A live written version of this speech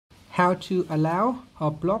how to allow or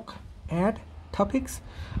block add topics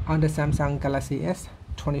on the Samsung Galaxy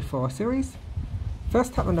S24 series.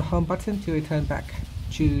 First, tap on the home button to return back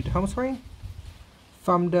to the home screen.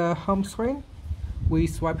 From the home screen, we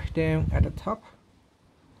swipe down at the top,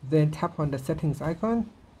 then tap on the settings icon.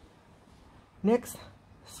 Next,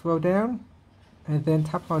 scroll down and then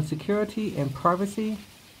tap on security and privacy.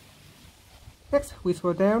 Next, we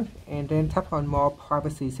scroll down and then tap on more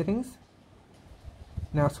privacy settings.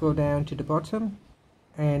 Now scroll down to the bottom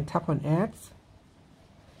and tap on ads.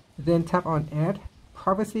 Then tap on add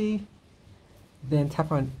privacy. Then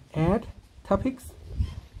tap on add topics.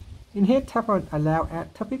 In here, tap on allow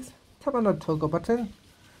add topics. Tap on the toggle button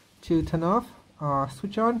to turn off or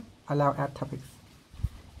switch on allow add topics.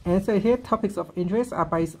 And so here, topics of interest are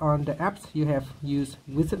based on the apps you have used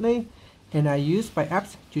recently and are used by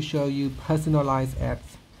apps to show you personalized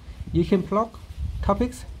ads. You can block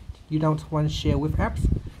topics you don't want to share with apps.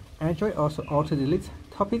 Android also auto-deletes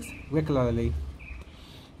topics regularly.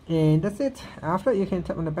 And that's it. After, you can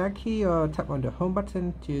tap on the back key or tap on the home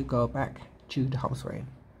button to go back to the home screen.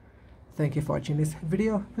 Thank you for watching this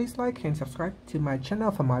video. Please like and subscribe to my channel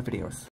for more videos.